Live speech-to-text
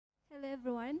Hello,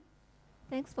 everyone.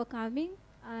 Thanks for coming.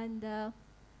 And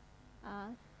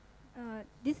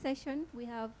this session, we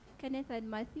have Kenneth and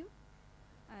Matthew,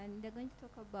 and they're going to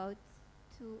talk about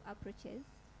two approaches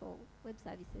for web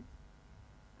services.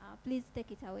 Please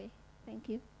take it away. Thank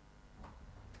you.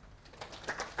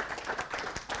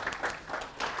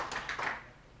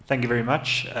 Thank you very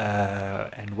much,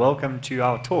 and welcome to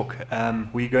our talk.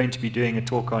 We're going to be doing a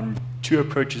talk on two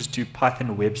approaches to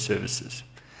Python web services.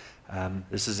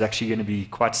 This is actually going to be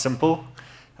quite simple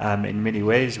in many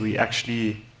ways. We're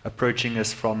actually approaching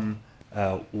this from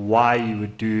why you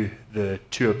would do the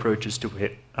two approaches to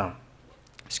web.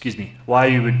 Why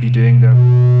you would be doing the.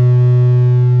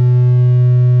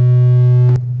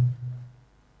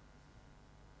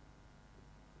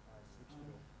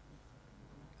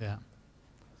 Yeah.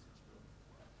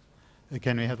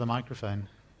 Can we have the microphone?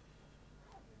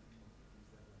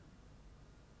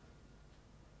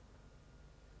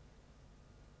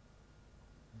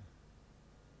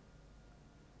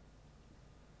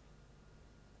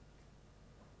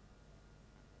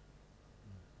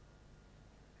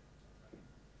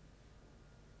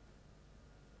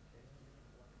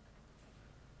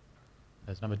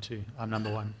 That's number 2. I'm number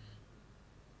 1.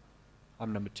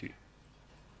 I'm number 2.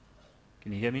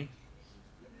 Can you hear me?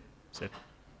 Is that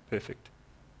perfect?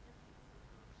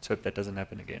 Let's hope that doesn't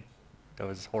happen again. That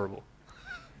was horrible.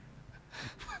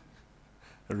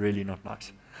 Really not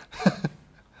nice.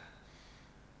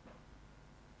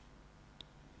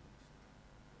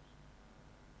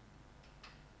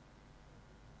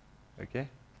 Okay,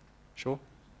 sure.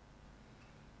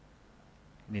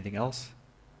 Anything else?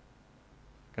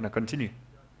 Can I continue?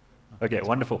 Okay,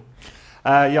 wonderful.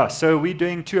 Yeah, so we're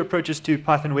doing two approaches to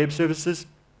Python web services.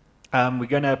 We're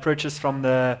going to approach this from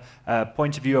the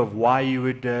point of view of why you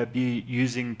would be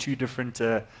using two different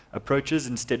approaches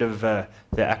instead of the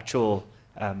actual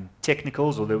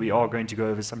technicals, although we are going to go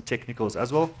over some technicals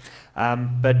as well.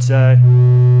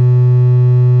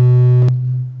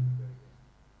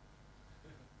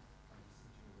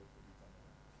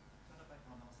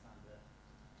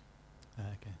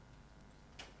 Okay.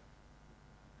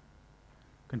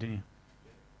 Continue.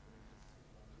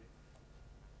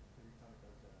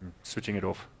 Switching it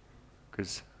off,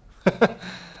 because.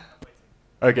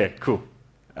 Okay, cool.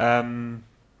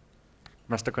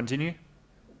 Must I continue?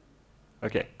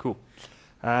 Okay, cool.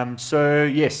 So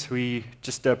yes, we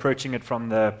just approaching it from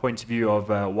the point of view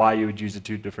of why you would use the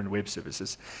two different web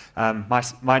services.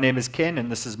 My name is Ken, and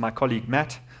this is my colleague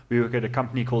Matt. We work at a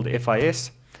company called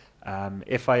FIS.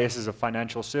 FIS is a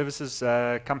financial services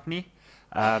company,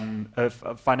 a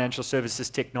financial services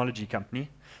technology company.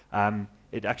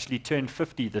 It actually turned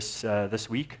 50 this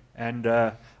week, and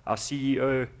our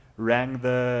CEO rang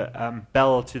the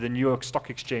bell to the New York Stock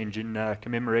Exchange in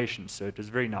commemoration, so it was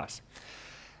very nice.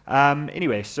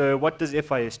 Anyway, so what does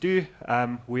FIS do?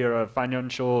 We are a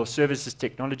financial services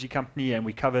technology company, and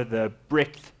we cover the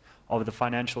breadth of the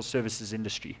financial services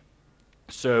industry.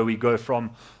 So we go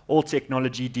from all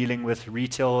technology dealing with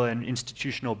retail and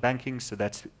institutional banking, so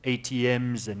that's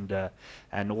ATMs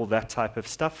and all that type of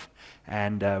stuff.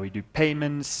 And we do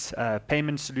payments,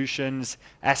 payment solutions,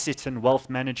 asset and wealth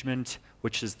management,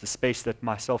 which is the space that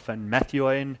myself and Matthew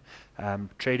are in,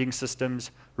 trading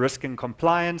systems, risk and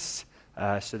compliance,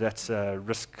 so that's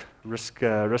risk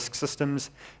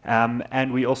systems,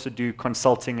 and we also do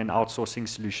consulting and outsourcing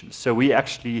solutions. So we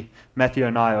actually, Matthew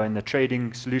and I, are in the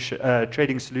trading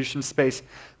solution space,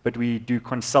 but we do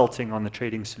consulting on the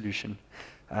trading solution,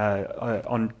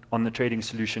 on the trading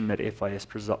solution that FIS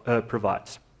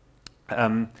provides.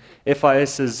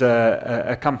 FIS is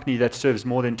a company that serves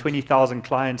more than 20,000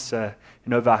 clients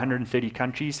in over 130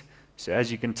 countries. So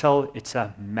as you can tell, it's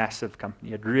a massive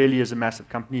company. It really is a massive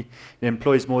company. It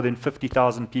employs more than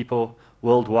 50,000 people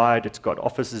worldwide. It's got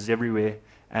offices everywhere,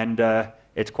 and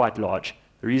it's quite large.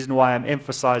 The reason why I'm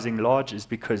emphasizing large is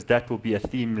because that will be a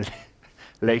theme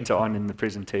later on in the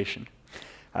presentation.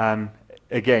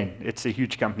 Again, it's a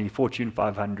huge company, Fortune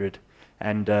 500,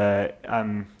 and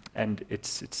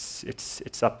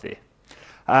it's up there.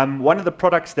 One of the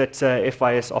products that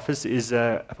FIS offers is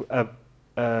a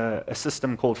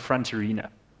system called Front Arena.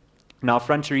 Now,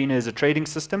 Front Arena is a trading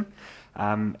system,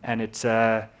 and it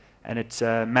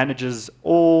manages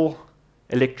all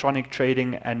electronic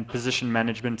trading and position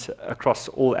management across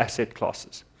all asset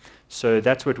classes. So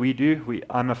that's what we do.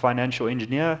 I'm a financial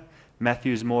engineer.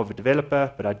 Matthew's more of a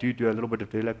developer, but I do a little bit of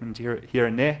development here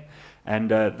and there, and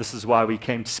this is why we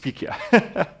came to speak here.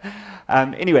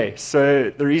 Anyway, so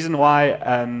the reason why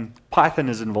Python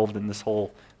is involved in this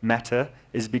whole matter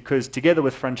is because together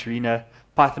with Front Arena,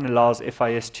 Python allows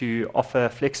FIS to offer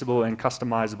flexible and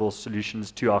customizable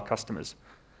solutions to our customers.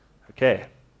 Okay,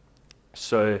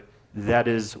 So that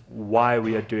is why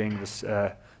we are doing this.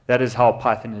 That is how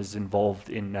Python is involved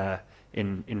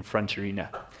in Front Arena.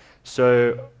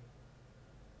 So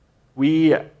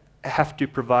we have to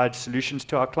provide solutions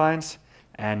to our clients,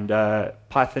 and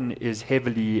Python is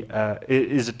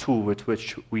is a tool with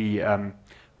which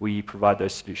we provide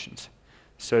those solutions.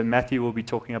 So Matthew will be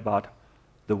talking about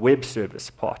the web service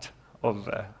part of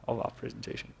our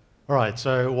presentation. All right,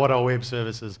 so what are web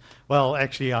services? Well,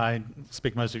 actually, I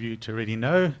expect most of you to already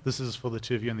know. This is for the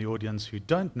two of you in the audience who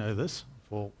don't know this,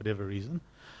 for whatever reason.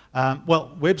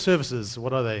 Well, web services,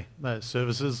 what are they? They're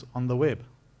services on the web.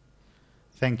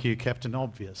 Thank you, Captain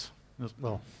Obvious.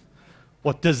 Well,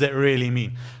 what does that really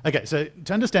mean? Okay, so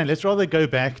to understand, let's rather go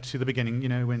back to the beginning,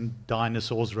 when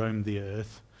dinosaurs roamed the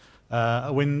earth.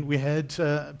 When we had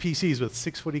PCs with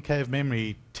 640K of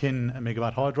memory, 10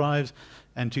 megabyte hard drives,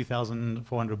 and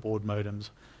 2,400 baud modems.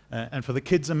 And for the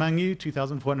kids among you,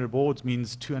 2,400 bauds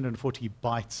means 240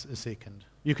 bytes a second.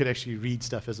 You could actually read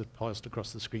stuff as it passed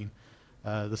across the screen.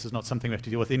 This is not something we have to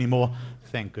deal with anymore,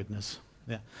 thank goodness.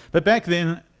 Yeah. But back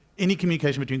then, any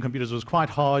communication between computers was quite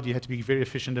hard. You had to be very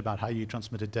efficient about how you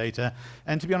transmitted data.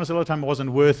 And to be honest, a lot of time it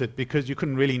wasn't worth it because you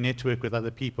couldn't really network with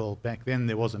other people. Back then,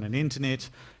 there wasn't an internet.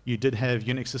 You did have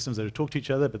Unix systems that would talk to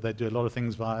each other, but they'd do a lot of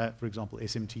things via, for example,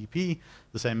 SMTP,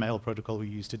 the same mail protocol we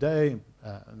use today,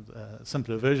 a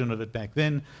simpler version of it back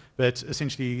then. But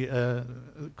essentially,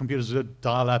 computers would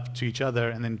dial up to each other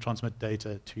and then transmit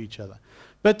data to each other.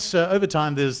 But over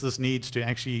time, there's this need to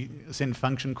actually send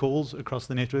function calls across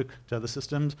the network to other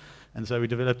systems. And so we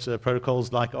developed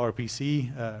protocols like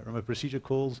RPC, remote procedure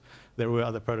calls. There were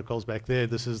other protocols back there.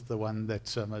 This is the one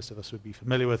that most of us would be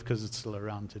familiar with because it's still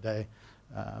around today.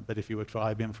 But if you worked for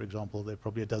IBM, for example, there are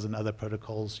probably a dozen other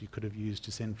protocols you could have used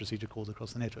to send procedure calls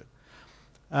across the network.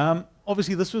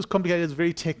 Obviously, this was complicated. It's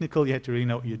very technical. You had to really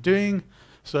know what you're doing.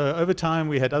 So over time,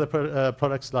 we had other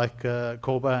products like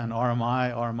Corba and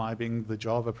RMI being the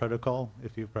Java protocol,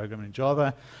 if you program in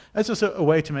Java. It's just a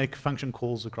way to make function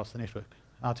calls across the network.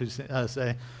 How to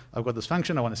say, I've got this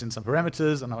function, I want to send some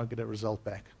parameters, and I'll get a result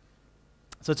back.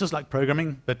 So it's just like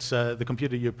programming, but the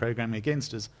computer you're programming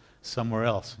against is somewhere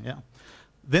else. Yeah.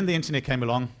 Then the internet came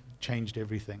along, changed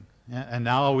everything. Yeah, and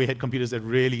now we had computers that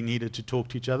really needed to talk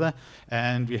to each other,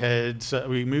 and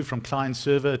we moved from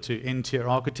client-server to N-tier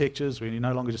architectures, where you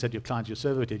no longer just had your client, your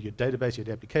server, you had your database, you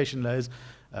had application layers.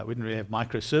 We didn't really have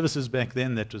microservices back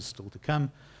then, that was still to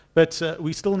come. But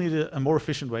we still needed a more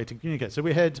efficient way to communicate. So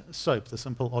we had SOAP, the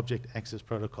Simple Object Access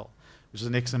Protocol, which is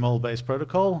an XML-based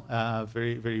protocol,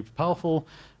 very, very powerful.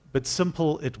 But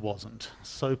simple it wasn't.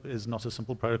 SOAP is not a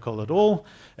simple protocol at all.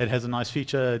 It has a nice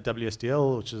feature,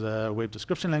 WSDL, which is a web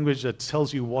description language that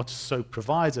tells you what SOAP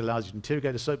provides. It allows you to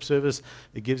interrogate a SOAP service.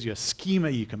 It gives you a schema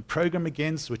you can program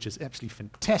against, which is absolutely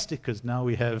fantastic because now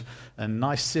we have a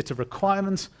nice set of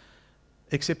requirements.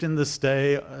 Except in this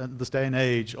day and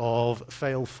age of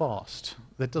fail fast.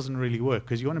 That doesn't really work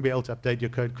because you want to be able to update your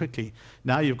code quickly.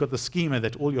 Now you've got the schema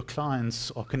that all your clients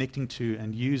are connecting to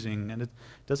and using, and it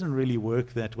doesn't really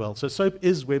work that well. So SOAP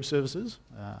is web services.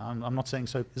 I'm not saying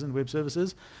SOAP isn't web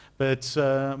services, but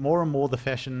more and more the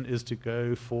fashion is to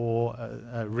go for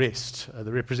REST,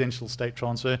 the representational state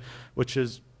transfer, which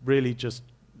is really just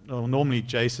normally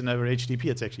JSON over HTTP.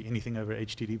 It's actually anything over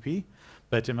HTTP.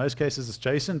 But in most cases, it's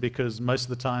JSON because most of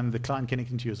the time the client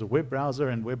connecting to you is a web browser,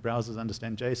 and web browsers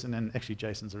understand JSON, and actually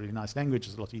JSON's a really nice language.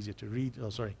 It's a lot easier to read. Oh,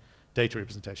 sorry, data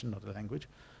representation, not a language.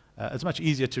 It's much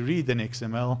easier to read than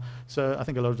XML. So I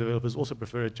think a lot of developers also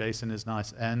prefer it. JSON is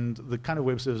nice. And the kind of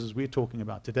web services we're talking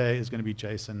about today is going to be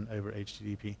JSON over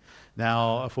HTTP.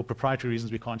 Now, for proprietary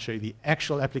reasons, we can't show you the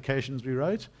actual applications we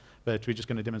wrote, but we're just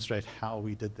going to demonstrate how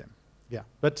we did them. Yeah,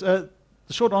 but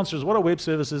the short answer is, what are web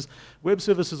services? Web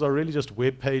services are really just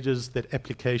web pages that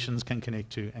applications can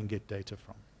connect to and get data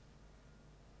from.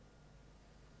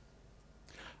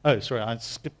 Oh, sorry, I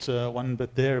skipped one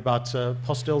bit there about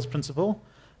Postel's principle.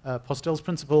 Postel's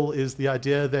principle is the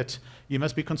idea that you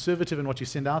must be conservative in what you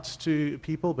send out to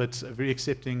people, but very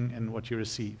accepting in what you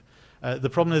receive. The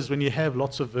problem is when you have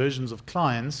lots of versions of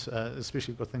clients, especially if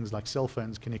you've got things like cell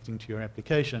phones connecting to your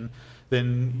application,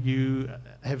 then you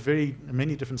have very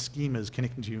many different schemas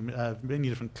connecting to you, many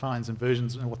different clients and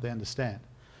versions and what they understand.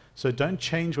 So don't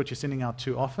change what you're sending out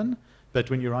too often, but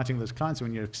when you're writing those clients,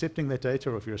 when you're accepting that data,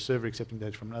 or if you're a server accepting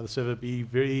data from another server, be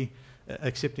very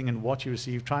accepting in what you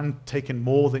receive. Try and take in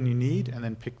more than you need, and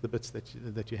then pick the bits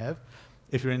that you have.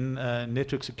 If you're in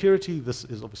network security, this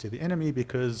is obviously the enemy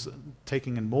because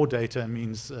taking in more data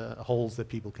means holes that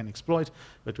people can exploit.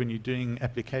 But when you're doing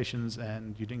applications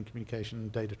and you're doing communication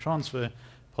data transfer,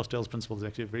 Postel's principle is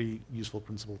actually a very useful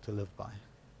principle to live by.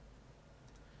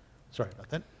 Sorry about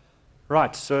that.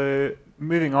 Right, so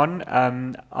moving on,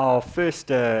 our first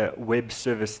web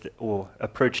service or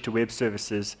approach to web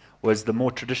services was the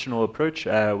more traditional approach,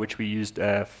 which we used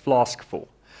Flask for.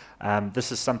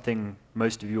 This is something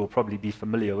most of you will probably be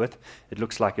familiar with. It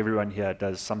looks like everyone here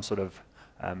does some sort of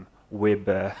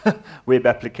web web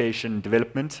application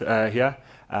development here.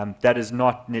 That is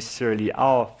not necessarily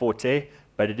our forte,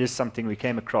 but it is something we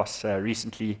came across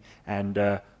recently, and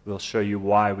we'll show you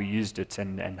why we used it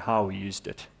and how we used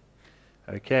it.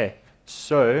 Okay,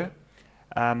 so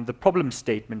the problem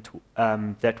statement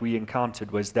that we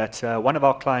encountered was that one of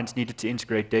our clients needed to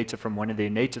integrate data from one of their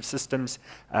native systems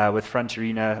with Front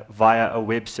Arena via a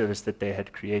web service that they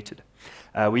had created.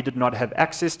 We did not have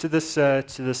access to this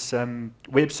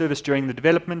web service during the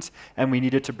development, and we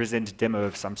needed to present a demo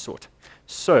of some sort.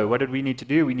 So what did we need to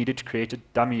do? We needed to create a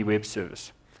dummy web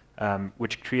service,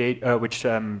 which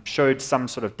showed some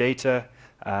sort of data.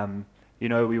 You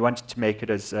know, we wanted to make it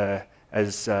as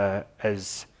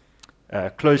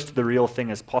close to the real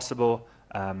thing as possible,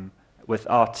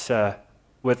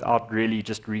 without really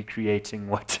just recreating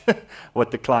what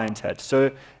what the client had. So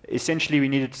essentially, we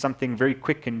needed something very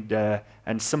quick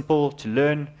and simple to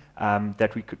learn,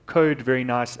 that we could code very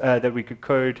nice, and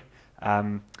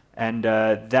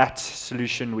that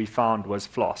solution we found was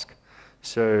Flask.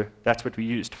 So that's what we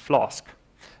used, Flask.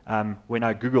 When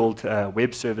I Googled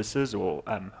web services or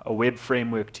a web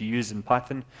framework to use in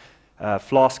Python,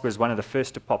 Flask was one of the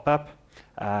first to pop up.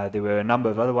 There were a number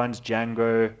of other ones,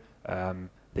 Django,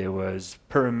 there was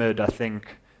Pyramid, I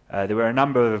think. There were a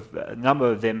number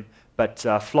of them, but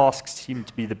Flask seemed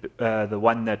to be the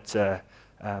one that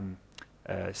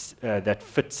that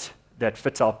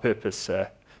fits our purpose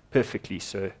perfectly.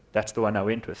 So that's the one I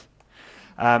went with.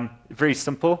 Very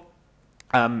simple.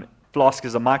 Flask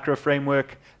is a micro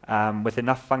framework with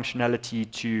enough functionality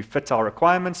to fit our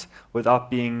requirements without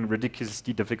being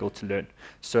ridiculously difficult to learn.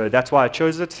 So that's why I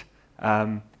chose it.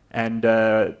 And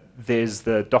there's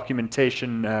the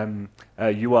documentation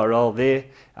URL there.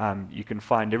 You can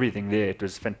find everything there. It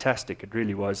was fantastic. It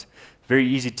really was. Very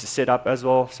easy to set up as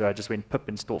well. So I just went pip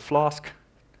install Flask.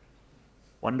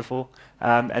 Wonderful.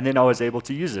 And then I was able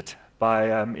to use it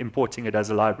by importing it as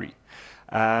a library.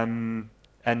 And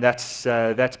that's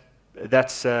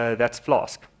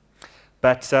Flask.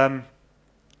 But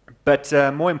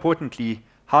more importantly,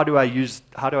 how do I use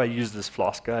this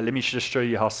Flask? Let me just show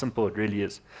you how simple it really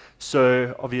is.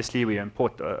 So obviously we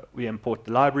import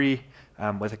the library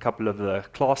with a couple of the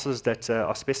classes that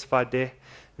are specified there.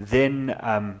 Then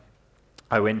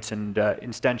I went and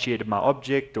instantiated my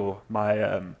object or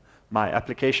my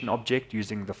application object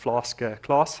using the Flask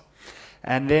class,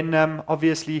 and then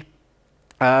obviously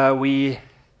we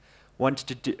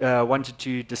wanted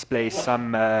to display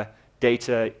some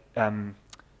data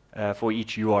for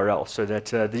each URL, so that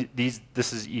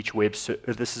this is each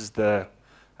this is the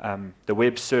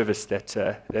web service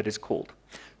that is called.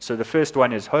 So the first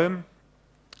one is home.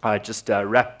 I just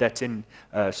wrapped that in.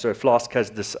 So Flask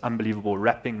has this unbelievable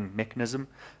wrapping mechanism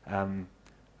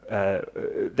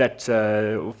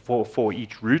for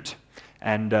each root,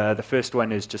 and the first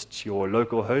one is just your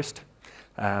local host,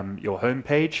 your home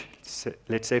page.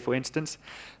 Let's say, for instance.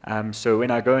 So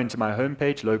when I go into my home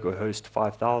page, localhost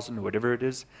 5000 or whatever it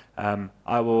is,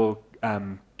 I will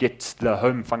get the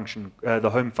home function. The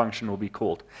home function will be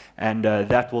called, and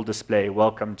that will display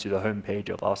 "Welcome to the home page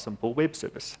of our simple web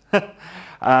service."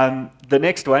 The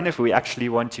next one, if we actually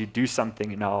want to do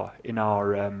something in our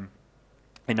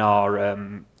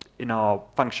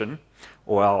function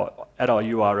or at our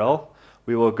URL,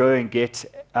 we will go and get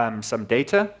some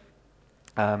data.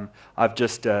 I've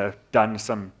just done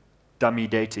some dummy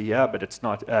data here, but it's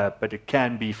not. But it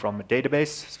can be from a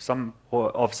database,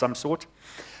 of some sort,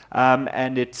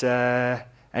 and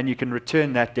you can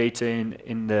return that data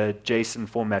in the JSON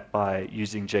format by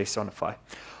using JSONify.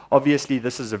 Obviously,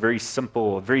 this is a very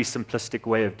simple, very simplistic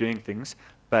way of doing things,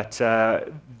 but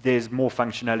there's more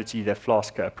functionality that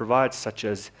Flask provides, such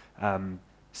as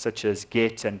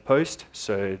get and post.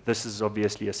 So this is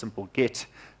obviously a simple get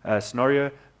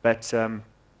scenario. But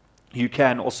you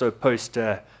can also post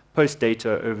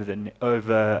data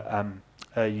over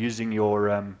using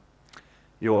your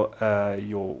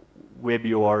web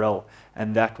URL,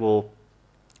 and that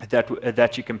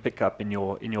you can pick up in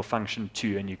your function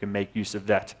too, and you can make use of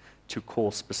that to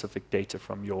call specific data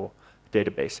from your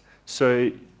database. So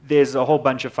there's a whole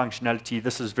bunch of functionality.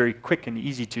 This is very quick and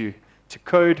easy to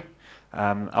code.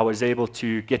 I was able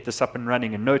to get this up and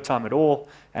running in no time at all,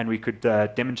 and we could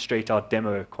demonstrate our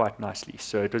demo quite nicely.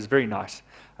 So it was very nice.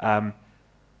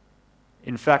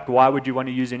 In fact, why would you want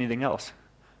to use anything else?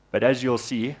 But as you'll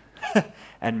see,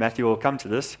 and Matthew will come to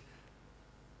this,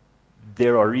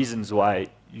 there are reasons why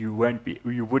you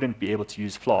wouldn't be able to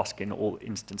use Flask in all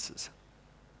instances.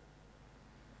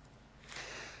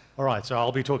 All right, so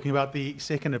I'll be talking about the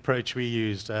second approach we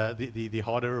used, the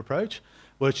harder approach,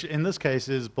 which in this case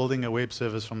is building a web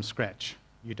service from scratch.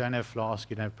 You don't have Flask,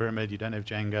 you don't have Pyramid, you don't have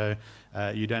Django,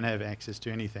 you don't have access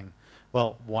to anything.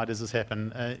 Well, why does this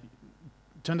happen?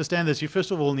 To understand this, you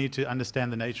first of all need to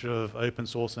understand the nature of open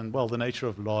source and, well, the nature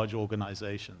of large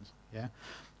organizations. Yeah?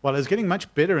 While it's getting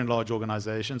much better in large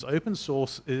organizations, open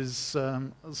source is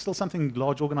still something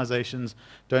large organizations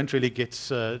don't really get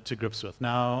to grips with.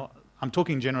 Now, I'm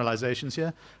talking generalizations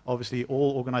here. Obviously,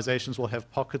 all organizations will have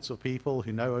pockets of people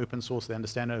who know open source, they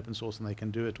understand open source, and they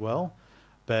can do it well.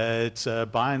 But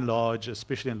by and large,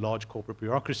 especially in large corporate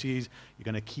bureaucracies, you're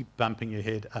going to keep bumping your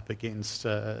head up against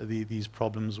these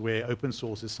problems where open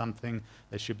source is something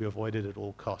that should be avoided at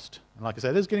all cost. And like I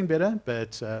said, it is getting better,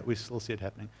 but we still see it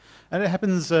happening. And it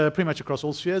happens pretty much across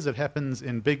all spheres. It happens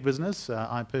in big business.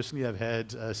 I personally have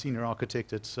had a senior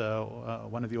architect at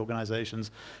one of the organizations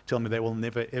tell me they will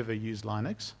never, ever use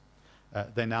Linux.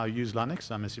 They now use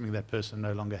Linux. I'm assuming that person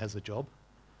no longer has a job.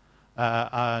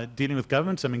 Dealing with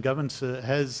government, I mean, government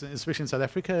has, especially in South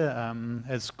Africa,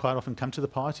 has quite often come to the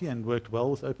party and worked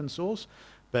well with open source.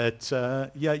 But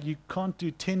yeah, you can't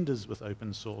do tenders with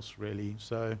open source, really.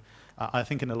 So I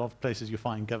think in a lot of places you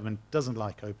find government doesn't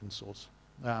like open source.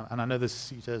 And I know the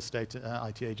CETA state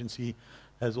IT agency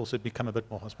has also become a bit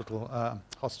more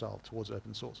hostile towards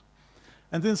open source.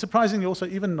 And then surprisingly also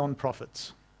even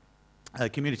non-profits. A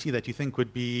community that you think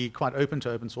would be quite open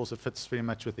to open source, it fits very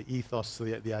much with the ethos,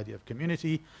 the idea of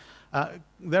community.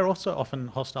 They're also often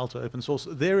hostile to open source.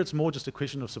 There it's more just a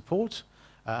question of support.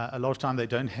 A lot of time they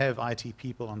don't have IT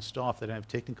people on staff, they don't have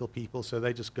technical people, so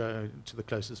they just go to the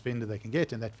closest vendor they can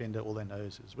get, and that vendor, all they know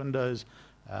is Windows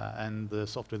and the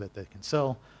software that they can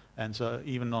sell. And so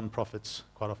even non-profits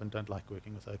quite often don't like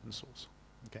working with open source.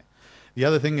 Okay. The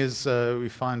other thing is we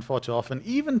find far too often,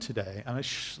 even today, I mean,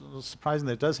 it's surprising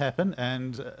that it does happen,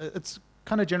 and it's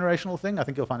kind of a generational thing. I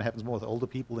think you'll find it happens more with older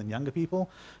people than younger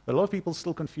people, but a lot of people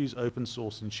still confuse open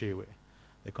source and shareware.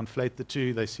 They conflate the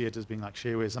two. They see it as being like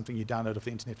shareware, something you download off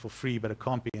the internet for free, but it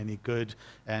can't be any good,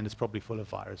 and it's probably full of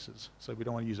viruses. So we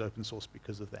don't want to use open source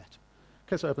because of that.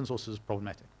 Okay, so open source is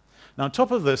problematic. Now, on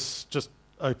top of this, just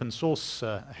open source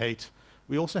hate,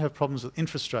 we also have problems with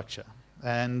infrastructure.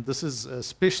 And this is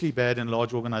especially bad in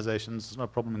large organizations. It's not a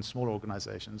problem in smaller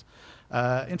organizations.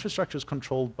 Infrastructure is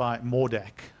controlled by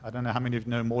MORDAC. I don't know how many of you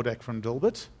know MORDAC from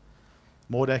Dilbert.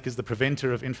 MORDAC is the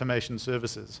preventer of information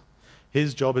services.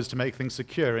 His job is to make things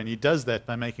secure, and he does that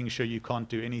by making sure you can't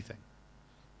do anything.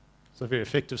 It's a very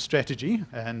effective strategy,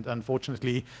 and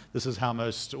unfortunately, this is how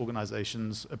most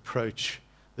organizations approach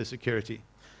their security.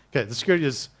 Okay, the security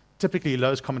is typically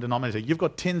lowest common denominator. You've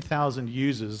got 10,000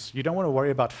 users. You don't want to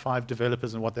worry about 5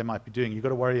 developers and what they might be doing. You've got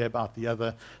to worry about the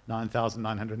other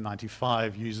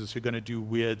 9,995 users who are going to do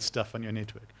weird stuff on your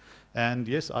network. And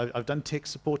yes, I've done tech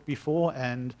support before,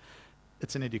 and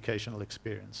it's an educational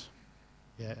experience.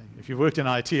 Yeah, if you've worked in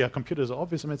IT, our computers are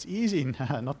obvious, and it's easy,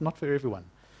 not for everyone.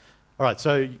 All right,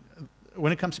 so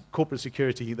when it comes to corporate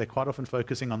security, they're quite often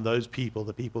focusing on those people,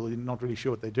 the people who are not really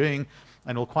sure what they're doing,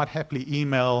 and will quite happily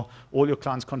email all your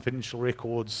clients' confidential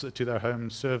records to their home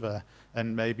server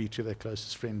and maybe to their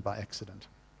closest friend by accident.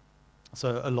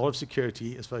 So a lot of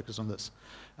security is focused on this.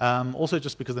 Also,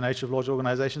 just because of the nature of large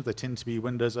organizations, they tend to be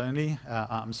Windows only.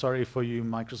 I'm sorry for you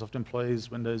Microsoft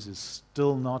employees, Windows is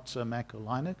still not Mac or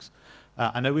Linux.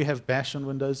 I know we have Bash on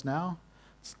Windows now.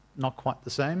 It's not quite the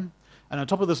same. And on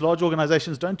top of this, large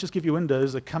organizations don't just give you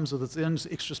Windows, it comes with its own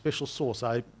extra special source.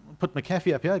 I put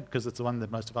McAfee up here because it's the one that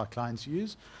most of our clients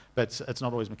use, but it's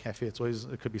not always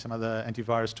McAfee, it could be some other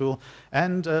antivirus tool.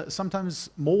 And sometimes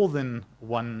more than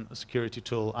one security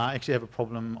tool. I actually have a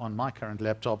problem on my current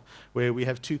laptop where we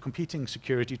have 2 competing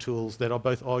security tools that are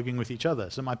both arguing with each other,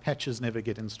 so my patches never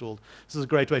get installed. This is a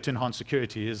great way to enhance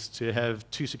security, is to have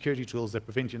 2 security tools that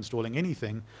prevent you installing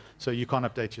anything, so you can't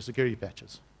update your security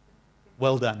patches.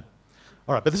 Well done.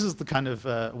 All right, but this is the kind of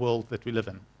world that we live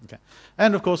in. Okay.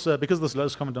 And of course, because of this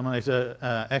lowest common denominator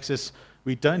access,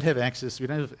 we don't have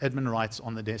admin rights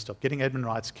on the desktop. Getting admin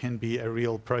rights can be a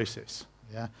real process.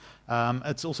 Yeah?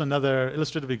 It's also another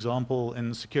illustrative example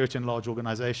in security in large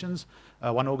organizations.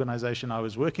 One organization I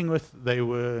was working with, they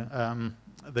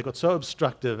got so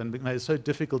obstructive and made it so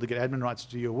difficult to get admin rights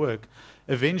to do your work,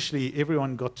 eventually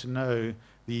everyone got to know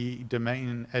the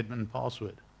domain admin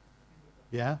password.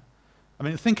 Yeah? I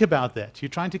mean, think about that. You're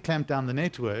trying to clamp down the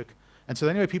network, and so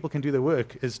the only way people can do their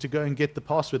work is to go and get the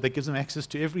password that gives them access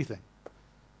to everything.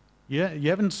 Yeah, you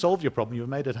haven't solved your problem, you've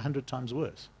made it 100 times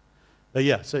worse. But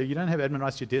yeah, so you don't have admin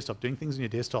rights to your desktop. Doing things on your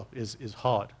desktop is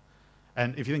hard.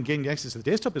 And if you think getting access to the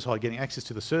desktop is hard, getting access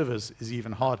to the servers is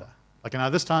even harder. Like now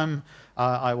this time,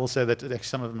 I will say that actually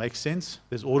some of it makes sense.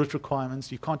 There's audit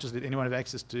requirements. You can't just let anyone have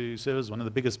access to servers. One of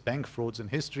the biggest bank frauds in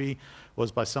history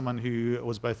was by someone who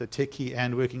was both a techie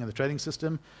and working in the trading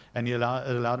system, and it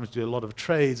allowed him to do a lot of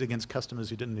trades against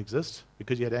customers who didn't exist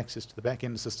because you had access to the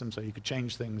back-end system, so you could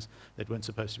change things that weren't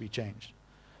supposed to be changed.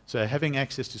 So having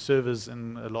access to servers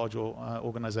in large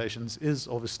organizations is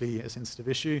obviously a sensitive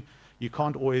issue. You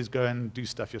can't always go and do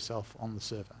stuff yourself on the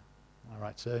server. All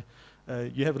right, so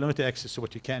you have limited access to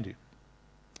what you can do.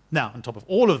 Now, on top of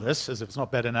all of this, as if it's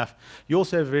not bad enough, you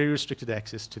also have very restricted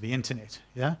access to the internet.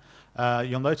 Yeah,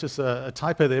 you'll notice a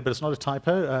typo there, but it's not a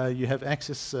typo. You have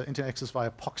access, internet access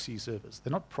via proxy servers.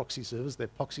 They're not proxy servers. They're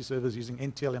proxy servers using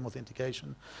NTLM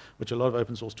authentication, which a lot of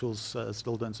open source tools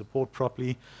still don't support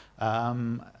properly.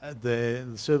 The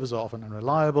servers are often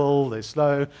unreliable. They're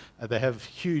slow. They have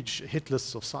huge hit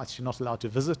lists of sites you're not allowed to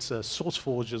visit.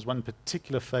 SourceForge is one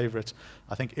particular favorite.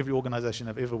 I think every organization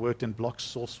I've ever worked in blocks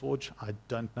SourceForge. I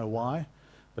don't know why,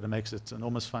 but it makes it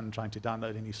enormous fun trying to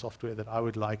download any software that I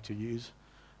would like to use.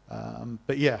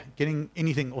 But yeah, getting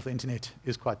anything off the internet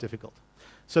is quite difficult.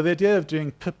 So the idea of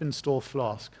doing pip install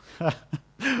Flask,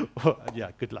 well,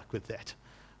 yeah, good luck with that.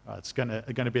 It's going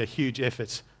to be a huge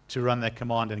effort to run that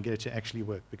command and get it to actually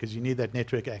work, because you need that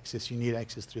network access, you need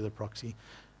access through the proxy.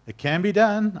 It can be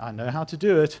done, I know how to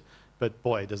do it, but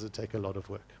boy, does it take a lot of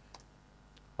work.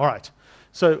 All right,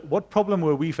 so what problem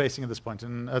were we facing at this point?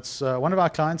 And it's one of our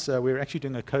clients, we were actually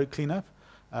doing a code cleanup.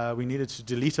 We needed to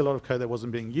delete a lot of code that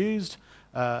wasn't being used.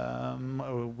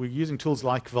 We're using tools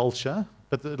like Vultr,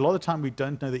 but a lot of the time we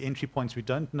don't know the entry points, we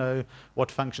don't know what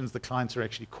functions the clients are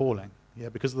actually calling. Yeah,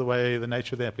 because of the way, the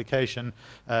nature of the application,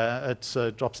 it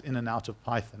drops in and out of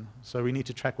Python. So we need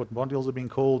to track what modules are being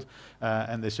called,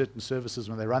 and there's certain services,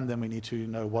 when they run them, we need to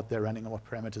know what they're running and what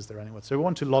parameters they're running with. So we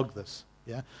want to log this,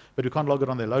 yeah? But we can't log it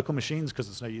on their local machines because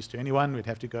it's no use to anyone. We'd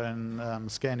have to go and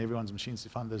scan everyone's machines to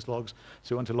find those logs.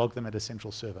 So we want to log them at a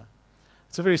central server.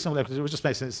 It's a very simple application. It was just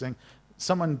basically saying,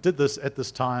 someone did this at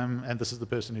this time, and this is the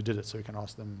person who did it, so we can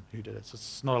ask them who did it. So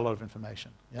it's not a lot of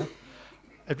information, yeah?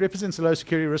 It represents a low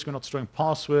security risk. We're not storing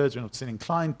passwords. We're not sending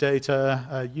client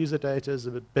data. User data is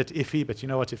a bit iffy, but you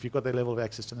know what? If you've got that level of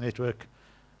access to the network,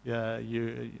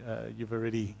 you've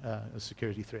already a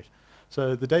security threat.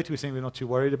 So the data we're saying we're not too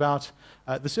worried about.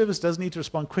 The service does need to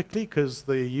respond quickly because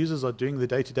the users are doing the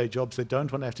day-to-day jobs. They don't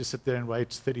want to have to sit there and wait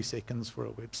 30 seconds for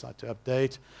a website to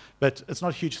update. But it's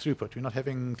not huge throughput. We're not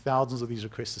having thousands of these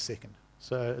requests a second.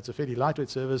 So it's a fairly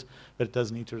lightweight service, but it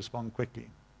does need to respond quickly.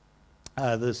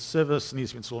 The service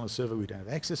needs to be installed on a server we don't have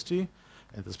access to.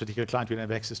 At this particular client, we don't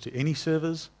have access to any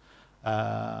servers.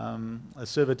 A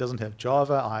server doesn't have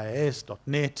Java, IIS,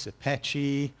 .NET,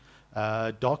 Apache,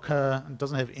 Docker. It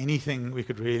doesn't have anything we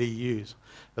could really use.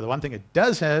 But the one thing it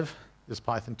does have is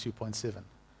Python 2.7.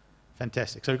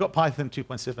 Fantastic. So we've got Python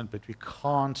 2.7, but we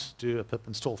can't do a pip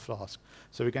install Flask.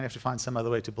 So we're going to have to find some other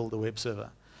way to build a web server.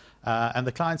 And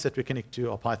the clients that we connect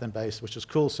to are Python-based, which is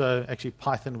cool. So actually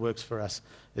Python works for us.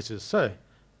 It says, so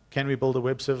can we build a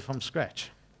web server from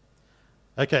scratch?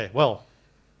 Okay, well,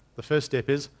 the first step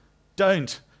is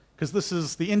don't, because this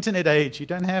is the internet age. You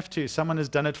don't have to. Someone has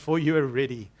done it for you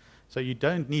already. So you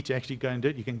don't need to actually go and do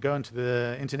it. You can go into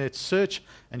the internet, search,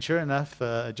 and sure enough,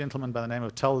 a gentleman by the name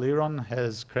of Tal Liron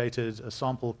has created a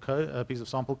sample code, a piece of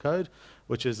sample code,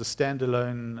 which is a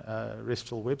standalone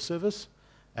RESTful web service.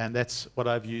 And that's what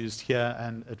I've used here,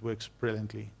 and it works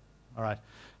brilliantly. All right.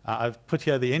 I've put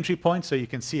here the entry point so you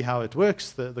can see how it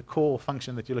works. The core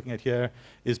function that you're looking at here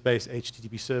is base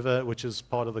HTTP server, which is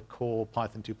part of the core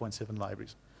Python 2.7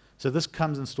 libraries. So this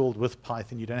comes installed with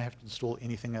Python. You don't have to install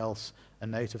anything else. A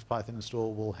native Python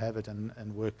install will have it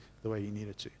and work the way you need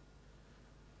it to.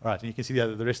 All right, and you can see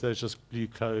the rest of those just glue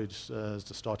code,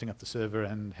 just starting up the server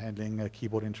and handling a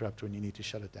keyboard interrupt when you need to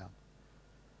shut it down.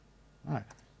 All right.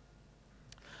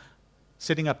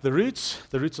 Setting up the roots.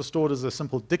 The roots are stored as a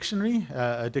simple dictionary,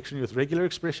 a dictionary with regular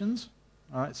expressions.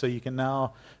 All right, so you can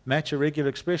now match a regular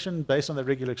expression. Based on that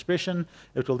regular expression,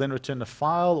 it will then return a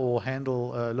file or handle,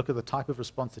 look at the type of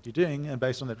response that you're doing, and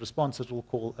based on that response, it will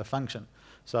call a function.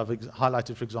 So I've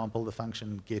highlighted, for example, the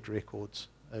function getRecords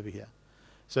over here.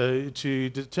 So to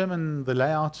determine the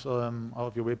layout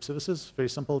of your web services, very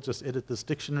simple, just edit this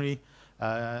dictionary,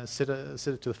 set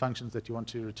it to the functions that you want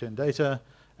to return data,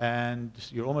 and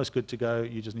you're almost good to go.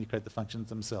 You just need to create the functions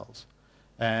themselves.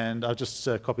 And I've just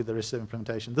copied the rest of the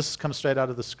implementation. This comes straight out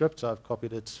of the script, so I've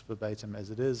copied it verbatim as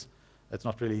it is. It's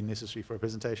not really necessary for a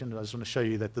presentation, but I just want to show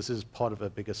you that this is part of a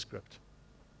bigger script.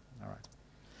 All right.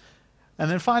 And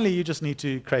then finally, you just need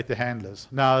to create the handlers.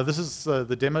 Now, this is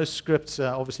the demo script.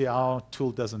 Obviously, our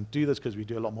tool doesn't do this because we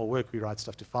do a lot more work. We write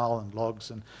stuff to file and logs.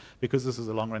 And because this is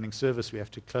a long-running service, we have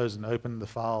to close and open the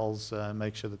files,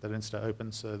 make sure that they don't stay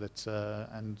open, so that,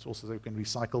 and also so we can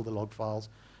recycle the log files,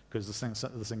 because this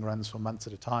thing runs for months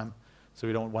at a time. So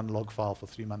we don't want one log file for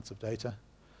 3 months of data.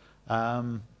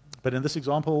 But in this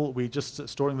example, we're just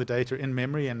storing the data in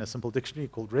memory in a simple dictionary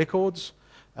called records.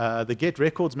 The get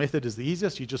records method is the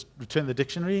easiest. You just return the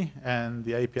dictionary, and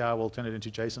the API will turn it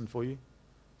into JSON for you.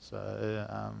 So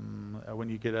when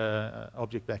you get an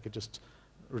object back, it just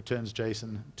returns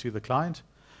JSON to the client.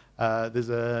 There's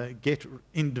a get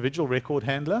individual record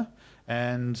handler,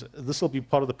 and this will be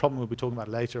part of the problem we'll be talking about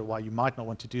later, why you might not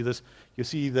want to do this. You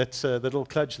see that little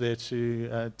kludge there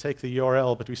to take the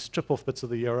URL, but we strip off bits of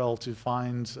the URL to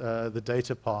find the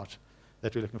data part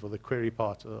that we're looking for, the query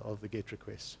part of the get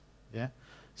request. Yeah?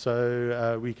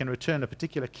 So we can return a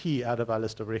particular key out of our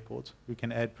list of records. We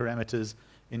can add parameters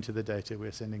into the data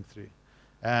we're sending through.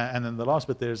 And then the last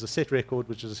bit there is a set record,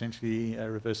 which is essentially a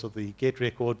reverse of the get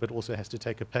record, but also has to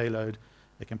take a payload.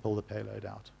 It can pull the payload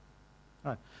out.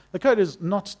 All right. The code is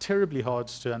not terribly hard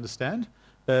to understand,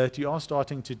 but you are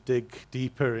starting to dig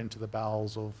deeper into the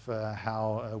bowels of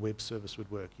how a web service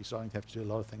would work. You're starting to have to do a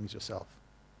lot of things yourself.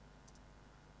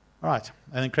 All right,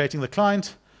 and then creating the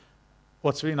client.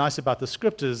 What's really nice about the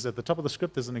script is at the top of the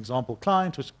script there's an example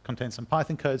client which contains some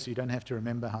Python code, so you don't have to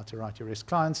remember how to write your REST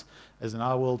clients. As in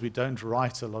our world, we don't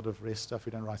write a lot of REST stuff,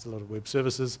 we don't write a lot of web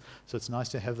services, so it's nice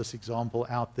to have this example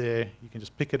out there. You can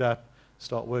just pick it up,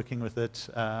 start working with it,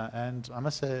 and I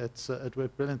must say it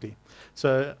worked brilliantly.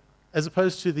 So as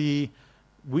opposed to the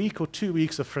week or 2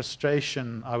 weeks of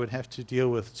frustration I would have to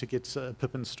deal with to get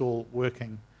pip install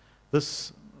working,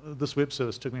 this web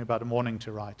service took me about a morning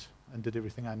to write and did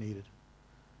everything I needed.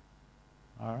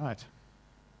 All right.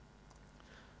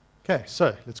 Okay,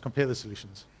 so let's compare the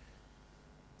solutions.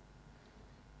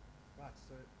 Right,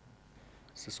 so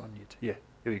is this on mute? Yeah,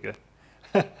 here we go.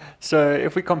 So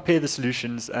if we compare the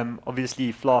solutions,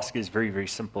 obviously Flask is very, very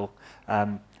simple.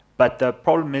 But the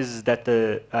problem is that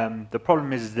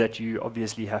you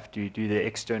obviously have to do the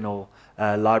external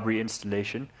library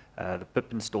installation, the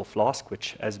pip install Flask,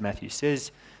 which, as Matthew says,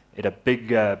 at a big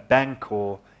bank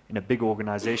or in a big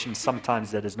organization,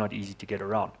 sometimes that is not easy to get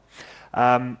around.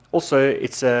 Also,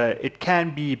 it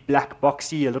can be black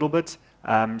boxy a little bit,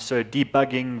 so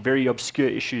debugging very obscure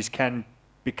issues can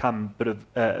become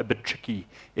a bit tricky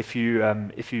if you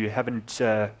haven't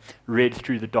read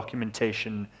through the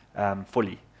documentation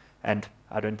fully. And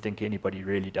I don't think anybody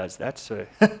really does that. So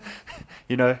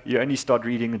you only start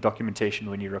reading the documentation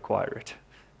when you require it.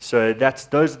 So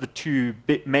those are the two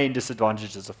main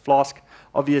disadvantages of Flask.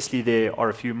 Obviously, there are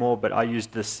a few more, but I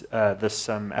used this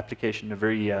application in a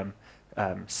very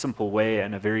simple way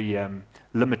and a very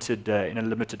limited in a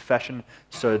limited fashion.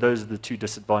 So those are the two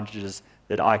disadvantages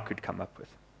that I could come up with.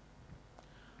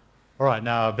 All right,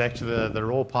 now back to the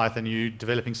raw Python, you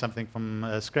developing something from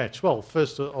scratch. Well,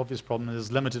 first obvious problem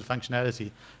is limited functionality.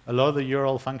 A lot of the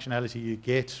URL functionality you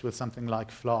get with something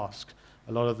like Flask,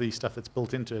 a lot of the stuff that's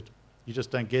built into it, you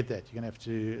just don't get that. You're going to have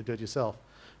to do it yourself.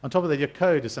 On top of that, your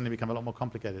code has suddenly become a lot more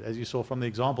complicated. As you saw from the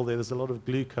example there's a lot of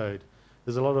glue code.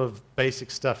 There's a lot of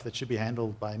basic stuff that should be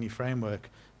handled by any framework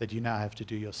that you now have to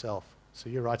do yourself.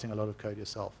 So you're writing a lot of code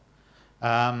yourself.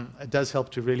 It does help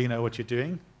to really know what you're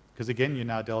doing, because again, you're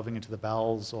now delving into the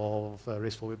bowels of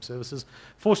RESTful web services.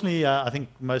 Fortunately, I think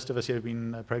most of us here have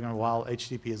been programming a while.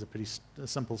 HTTP is a pretty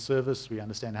simple service. We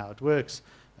understand how it works.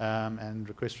 And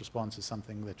request response is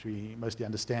something that we mostly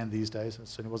understand these days. It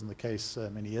certainly wasn't the case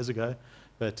many years ago,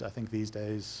 but I think these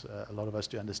days a lot of us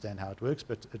do understand how it works,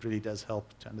 but it really does help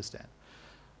to understand.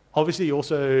 Obviously, you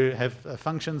also have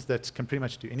functions that can pretty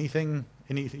much do anything.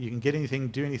 You can get anything,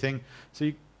 do anything. So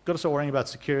you've got to start worrying about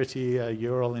security,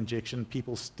 URL injection,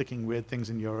 people sticking weird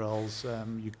things in URLs,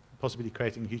 you possibly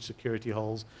creating huge security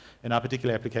holes. In our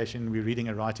particular application, we're reading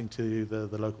and writing to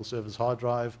the local server's hard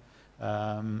drive.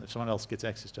 If someone else gets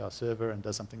access to our server and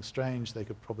does something strange, they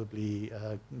could probably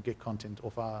get content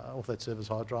off that server's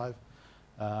hard drive.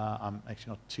 I'm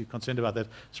actually not too concerned about that.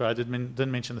 Sorry, I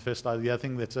didn't mention the first slide. The other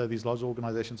thing that these large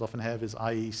organizations often have is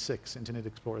IE6, Internet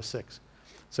Explorer 6.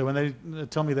 So when they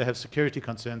tell me they have security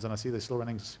concerns and I see they're still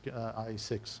running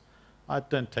IE6, I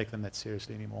don't take them that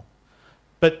seriously anymore.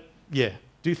 But yeah,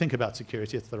 do think about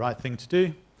security. It's the right thing to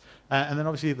do. And then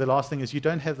obviously the last thing is you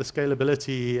don't have the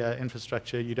scalability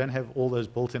infrastructure. You don't have all those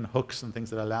built-in hooks and things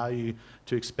that allow you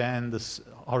to expand this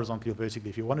horizontally or vertically.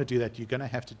 If you want to do that, you're going to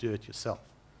have to do it yourself.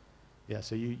 Yeah,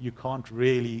 so you can't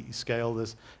really scale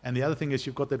this. And the other thing is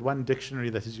you've got that one dictionary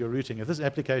that is your routing. If this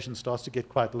application starts to get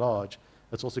quite large,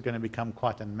 it's also going to become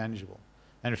quite unmanageable.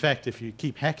 And in fact, if you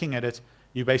keep hacking at it,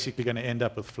 you're basically going to end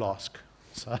up with Flask.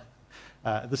 So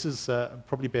this is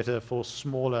probably better for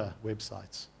smaller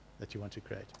websites that you want to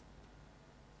create.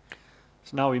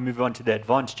 So now we move on to the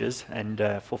advantages, and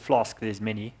for Flask, there's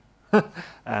many.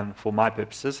 For my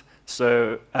purposes.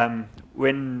 So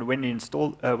when you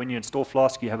install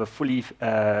Flask, you have a fully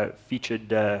featured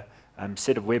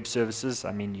set of web services.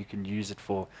 I mean, you can use it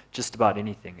for just about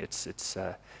anything. It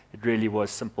really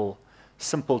was simple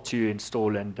to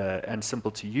install and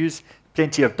simple to use.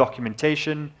 Plenty of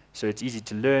documentation, so it's easy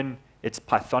to learn. It's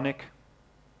Pythonic.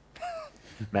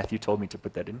 Matthew told me to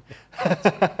put that in.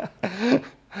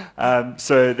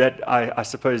 So that I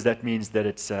suppose that means that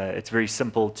it's very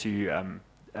simple to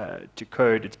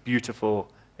code. It's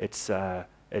beautiful. It's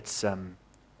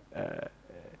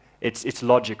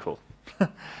logical.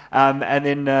 And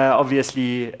then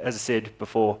obviously, as I said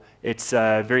before, it's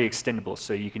very extendable.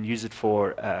 So you can use it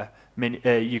for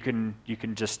you can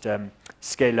just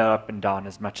scale up and down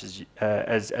as much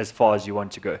as far as you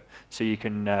want to go. So you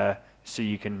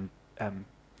can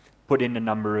put in a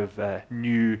number of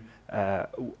new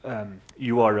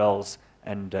URLs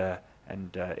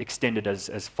and extend it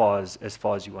as far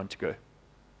as you want to go.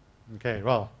 Okay,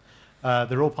 well,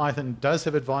 the raw Python does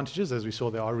have advantages. As we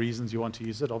saw, there are reasons you want to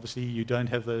use it. Obviously, you don't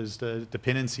have those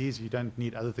dependencies. You don't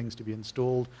need other things to be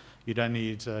installed. You don't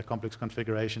need complex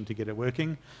configuration to get it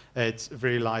working. It's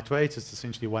very lightweight. It's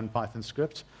essentially one Python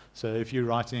script. So if you're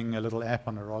writing a little app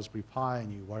on a Raspberry Pi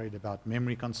and you're worried about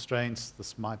memory constraints,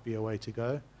 this might be a way to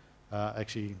go.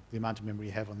 Actually, the amount of memory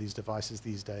you have on these devices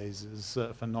these days is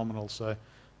phenomenal, so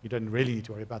you don't really need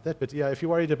to worry about that. But yeah, if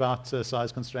you're worried about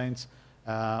size constraints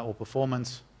or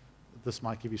performance, this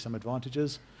might give you some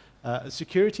advantages.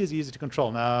 Security is easy to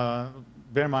control. Now,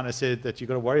 bear in mind I said that you've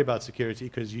got to worry about security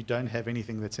because you don't have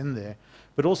anything that's in there,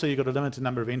 but also you've got a limited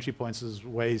number of entry points as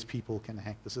ways people can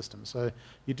hack the system. So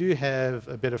you do have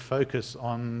a better focus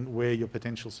on where your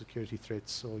potential security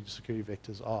threats or your security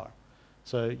vectors are.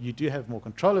 So you do have more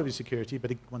control over your security,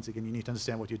 but once again, you need to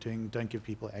understand what you're doing. Don't give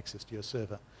people access to your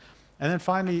server. And then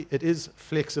finally, it is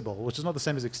flexible, which is not the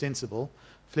same as extensible.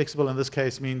 Flexible in this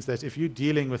case means that if you're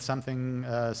dealing with something,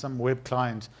 some web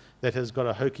client that has got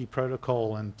a hokey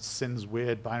protocol and sends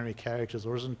weird binary characters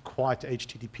or isn't quite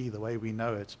HTTP the way we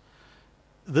know it,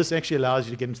 this actually allows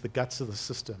you to get into the guts of the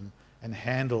system and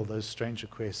handle those strange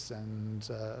requests and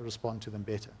respond to them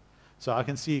better. So I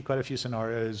can see quite a few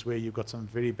scenarios where you've got some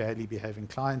very badly behaving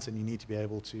clients and you need to be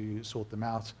able to sort them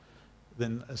out.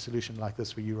 Then a solution like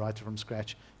this where you write it from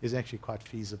scratch is actually quite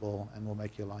feasible and will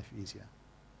make your life easier.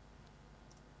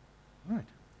 All right.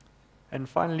 And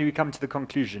finally, we come to the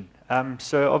conclusion.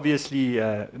 So obviously,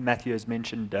 Matthew has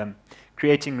mentioned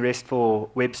creating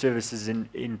RESTful web services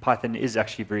in Python is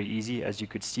actually very easy, as you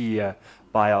could see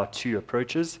by our two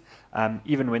approaches,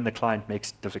 even when the client makes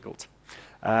it difficult.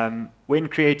 When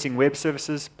creating web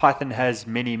services, Python has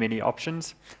many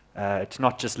options. It's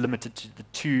not just limited to the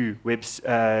two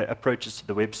approaches to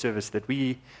the web service that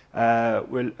we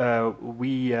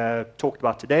talked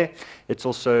about today. It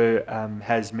also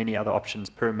has many other options.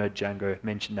 Perma, Django,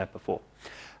 mentioned that before.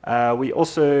 We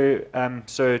also,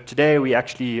 so today we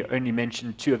actually only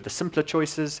mentioned two of the simpler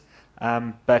choices,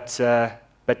 but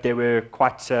they were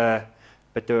quite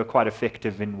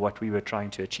effective in what we were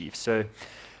trying to achieve. So.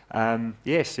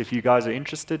 Yes, if you guys are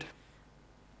interested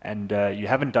and you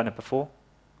haven't done it before,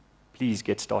 please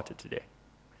get started today.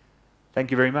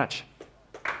 Thank you very much.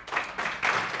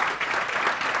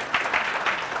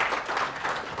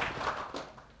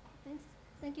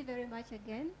 Thank you very much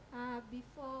again.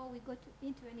 Before we go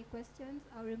into any questions,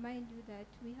 I'll remind you that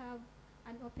we have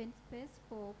an open space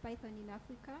for Python in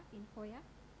Africa in Foya.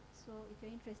 So if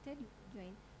you're interested, you can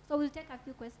join. So we'll take a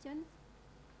few questions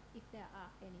if there are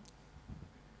any.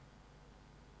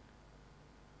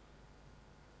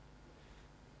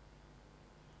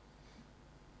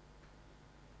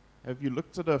 Have you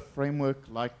looked at a framework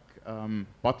like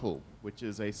Bottle, which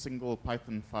is a single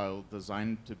Python file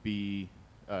designed to be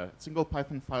a single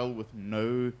Python file with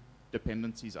no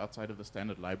dependencies outside of the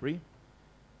standard library?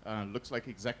 Looks like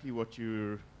exactly what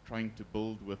you're trying to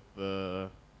build with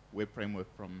the web framework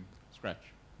from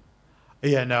scratch.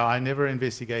 Yeah, no, I never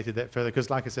investigated that further because,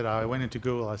 like I said, I went into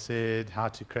Google, I said how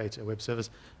to create a web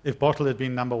service. If Bottle had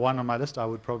been number one on my list, I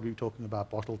would probably be talking about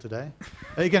Bottle today.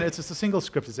 Again, it's just a single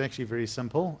script. It's actually very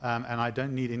simple, and I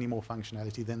don't need any more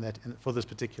functionality than that for this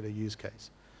particular use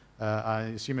case.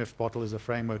 I assume if Bottle is a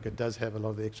framework, it does have a lot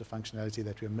of the extra functionality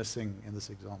that we're missing in this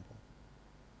example.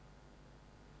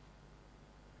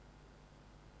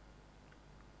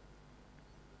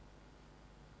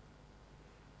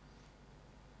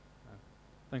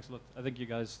 Thanks a lot. I think you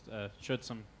guys showed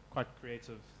some quite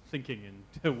creative thinking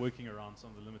and working around some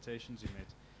of the limitations you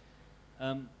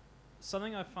met.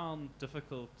 Something I found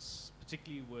difficult,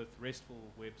 particularly with RESTful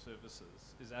web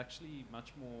services, is actually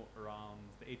much more around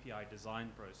the API design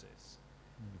process.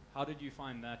 How did you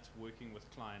find that working with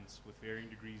clients with varying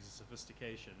degrees of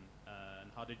sophistication, and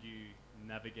how did you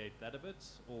navigate that a bit,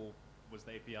 or was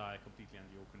the API completely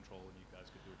under your control and you guys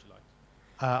could do what you liked?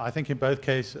 I think in both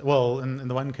cases, well, in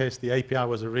the one case, the API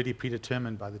was already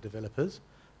predetermined by the developers.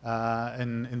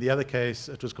 In the other case,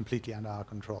 it was completely under our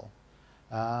control.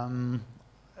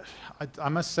 I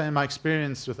must say, in my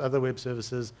experience with other web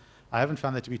services, I haven't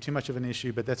found that to be too much of an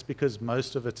issue, but that's because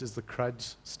most of it is the CRUD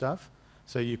stuff.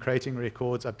 So you're creating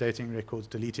records, updating records,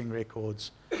 deleting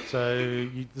records. So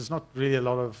there's not really a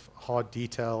lot of hard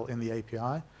detail in the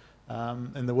API.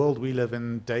 In the world we live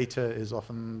in, data is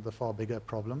often the far bigger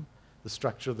problem. The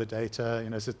structure of the data,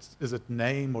 is it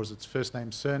name or is it first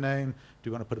name, surname? Do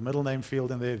you want to put a middle name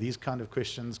field in there? These kind of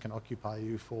questions can occupy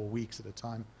you for weeks at a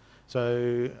time.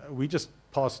 So we just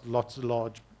pass lots of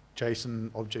large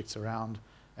JSON objects around,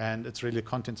 and it's really the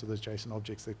contents of those JSON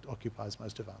objects that occupies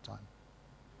most of our time.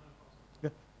 Yeah.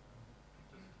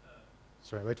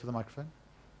 Sorry, wait for the microphone.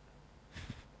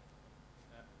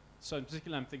 So in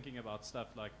particular, I'm thinking about stuff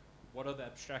like, what are the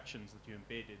abstractions that you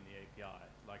embed in the API?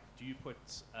 Like, do you put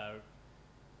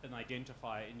an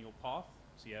identifier in your path?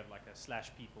 So you have like a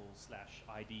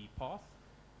 /people/ID path?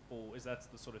 Or is that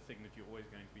the sort of thing that you're always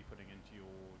going to be putting into your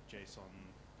JSON?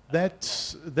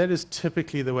 That is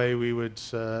typically the way we would,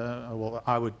 well,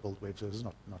 I would build web services,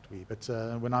 not we, but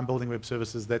when I'm building web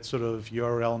services, that sort of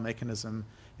URL mechanism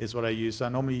is what I use. So I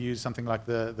normally use something like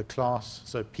the class,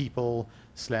 so people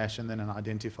 / and then an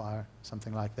identifier,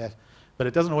 something like that. But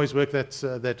it doesn't always work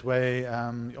that way.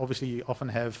 Obviously, you often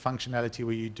have functionality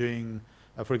where you're doing,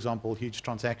 for example, huge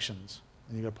transactions,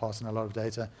 and you've got to pass in a lot of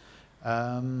data.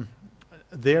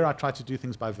 There, I try to do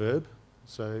things by verb.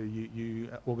 So you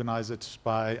organize it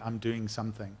by I'm doing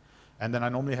something. And then I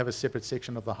normally have a separate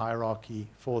section of the hierarchy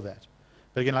for that.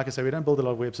 But again, like I say, we don't build a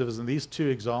lot of web servers. And these two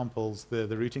examples, the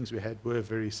routings we had were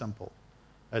very simple.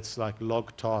 It's like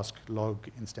log task, log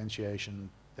instantiation.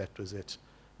 That was it.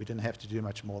 We didn't have to do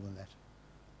much more than that.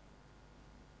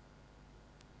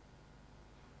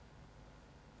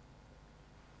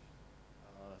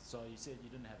 So you said you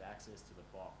didn't have access to the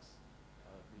box.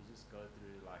 You just go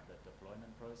through like the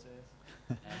deployment process.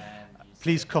 And you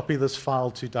Please copy this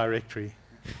file to directory.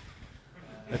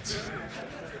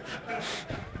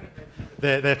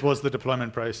 That was the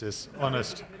deployment process,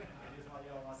 honest.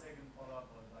 My second follow-up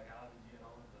was like, how did you get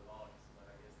hold of the logs? But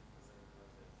I guess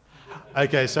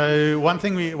it's the same process.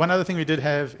 Okay, so one other thing we did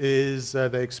have is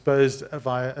they exposed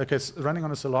via, running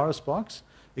on a Solaris box,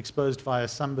 exposed via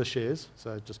Samba shares.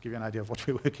 So just give you an idea of what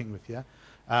we're working with here.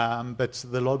 But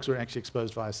the logs were actually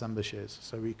exposed via Samba shares,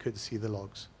 so we could see the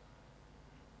logs.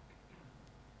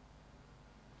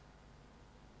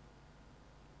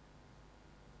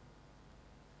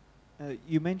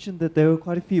 You mentioned that there were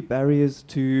quite a few barriers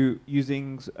to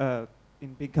using,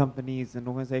 in big companies and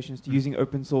organizations, to using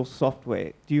open source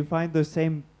software. Do you find those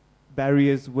same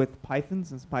barriers with Python,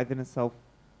 since Python itself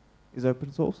is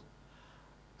open source?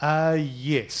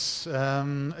 Yes.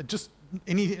 When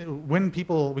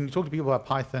you talk to people about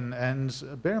Python, and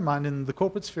bear in mind in the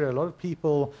corporate sphere, a lot of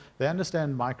people, they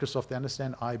understand Microsoft, they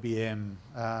understand IBM,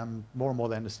 more and more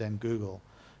they understand Google.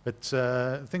 But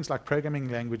things like programming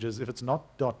languages, if it's not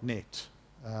 .NET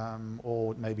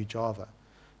or maybe Java,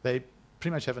 they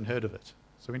pretty much haven't heard of it.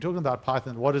 So when you're talking about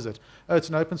Python, what is it? Oh, it's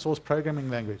an open source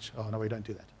programming language. Oh, no, we don't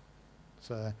do that.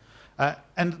 So,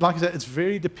 and like I said, it's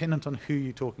very dependent on who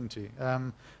you're talking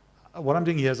to. What I'm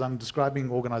doing here is I'm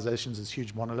describing organizations as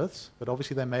huge monoliths, but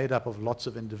obviously they're made up of lots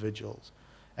of individuals.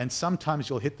 And sometimes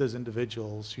you'll hit those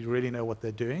individuals who really know what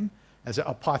they're doing and say,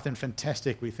 oh, Python,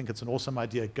 fantastic, we think it's an awesome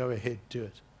idea, go ahead, do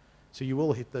it. So you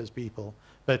will hit those people.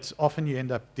 But often you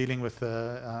end up dealing with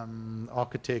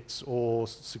architects or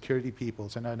security people.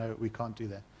 So no, we can't do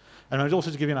that. And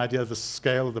also to give you an idea of the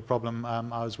scale of the problem,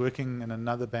 I was working in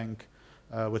another bank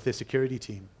with their security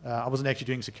team. I wasn't actually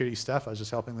doing security stuff. I was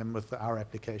just helping them with our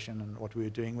application and what we were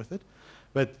doing with it.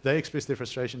 But they expressed their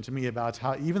frustration to me about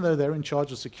how, even though they're in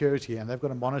charge of security and they've got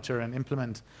to monitor and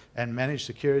implement and manage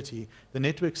security, the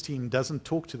networks team doesn't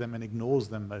talk to them and ignores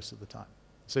them most of the time.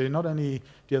 So not only do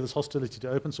you have this hostility to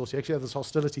open source, you actually have this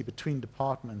hostility between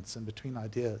departments and between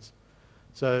ideas.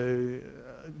 So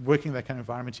working in that kind of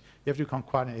environment, you have to become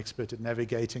quite an expert at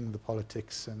navigating the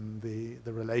politics and the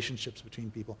relationships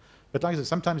between people. But like I said,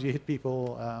 sometimes you hit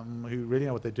people who really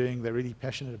know what they're doing, they're really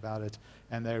passionate about it,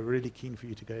 and they're really keen for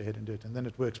you to go ahead and do it. And then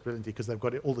it works brilliantly because they've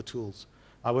got all the tools.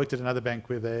 I worked at another bank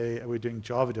where they were doing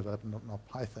Java development, not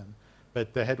Python.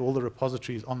 but they had all the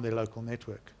repositories on their local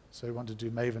network. So you wanted to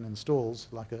do Maven installs,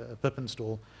 like a pip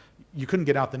install. You couldn't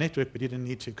get out the network, but you didn't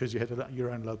need to because you had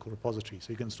your own local repository,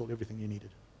 so you can install everything you needed.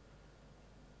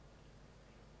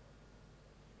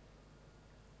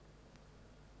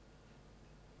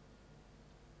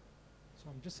 So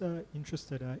I'm just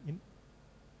interested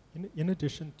in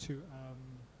addition to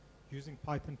using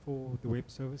Python for the web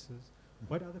services,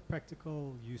 what other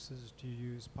practical uses do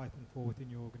you use Python for within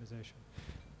your organization?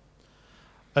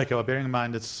 Okay, well, bearing in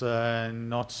mind it's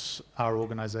not our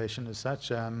organization as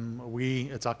such.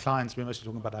 It's our clients. We're mostly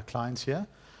talking about our clients here.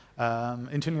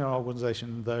 Internally in our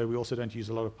organization, though, we also don't use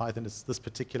a lot of Python. It's this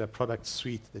particular product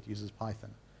suite that uses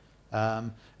Python.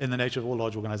 In the nature of all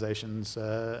large organizations,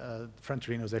 Front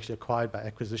Arena was actually acquired by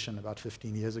acquisition about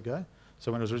 15 years ago.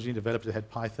 So when it was originally developed, it had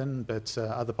Python, but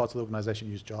other parts of the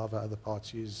organization use Java, other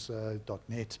parts use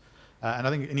 .NET. And I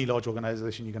think any large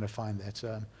organization, you're going to find that.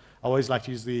 I always like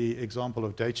to use the example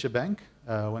of Deutsche Bank.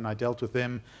 When I dealt with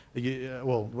them,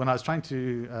 when I was trying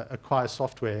to acquire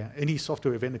software, any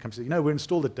software vendor comes and says, we're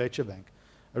installed at Deutsche Bank.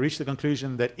 I reached the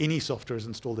conclusion that any software is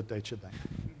installed at Deutsche Bank.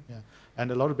 Yeah. And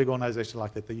a lot of big organizations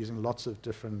like that, they're using lots of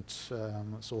different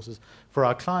sources. For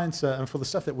our clients and for the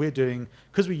stuff that we're doing,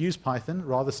 because we use Python,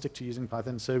 rather stick to using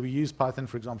Python. So we use Python,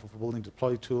 for example, for building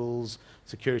deploy tools,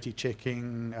 security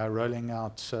checking, rolling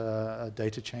out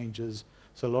data changes.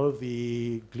 So a lot of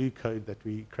the glue code that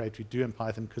we create, we do in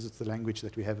Python because it's the language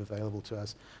that we have available to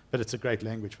us. But it's a great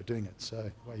language for doing it, so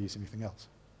why use anything else?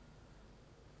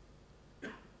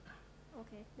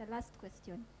 Okay, the last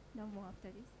question. No more after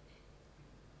this.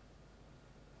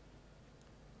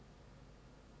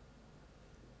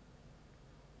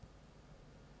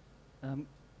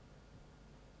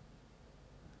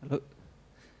 Hello.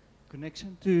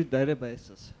 Connection to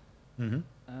databases. Mm-hmm.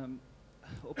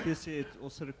 Obviously, it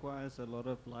also requires a lot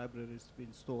of libraries to be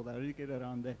installed. How do you get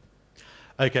around that?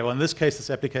 Okay, well, in this case, this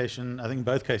application, I think in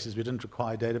both cases, we didn't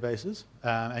require databases.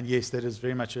 And yes, that is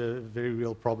very much a very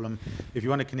real problem. If you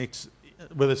want to connect,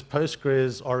 whether it's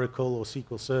Postgres, Oracle, or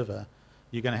SQL Server,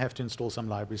 you're going to have to install some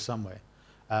library somewhere.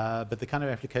 But the kind of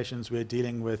applications we're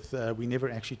dealing with, we never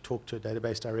actually talk to a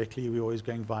database directly. We're always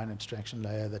going via an abstraction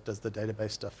layer that does the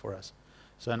database stuff for us.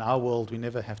 So in our world, we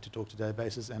never have to talk to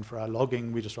databases. And for our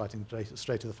logging, we're just writing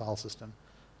straight to the file system.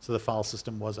 So the file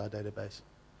system was our database.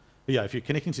 But yeah, if you're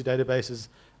connecting to databases,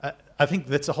 I think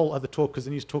that's a whole other talk, because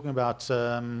then you're talking about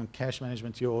cache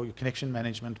management, your connection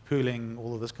management, pooling,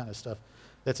 all of this kind of stuff.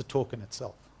 That's a talk in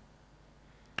itself.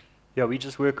 Yeah, we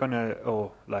just work on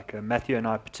Matthew and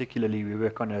I particularly, we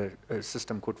work on a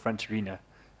system called Front Arena,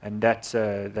 and that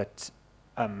has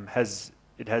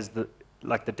the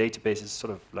database is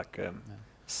sort of like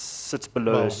sits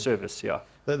below a service. Yeah,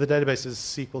 the database is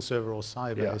SQL Server or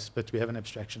Sybase, but we have an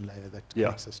abstraction layer that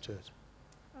connects us to it.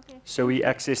 Okay. So we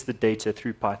access the data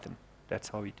through Python. That's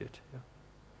how we do it. Yeah.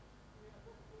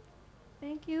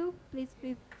 Thank you. Please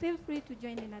feel free to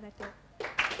join another talk.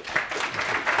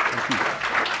 Thank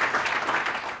you.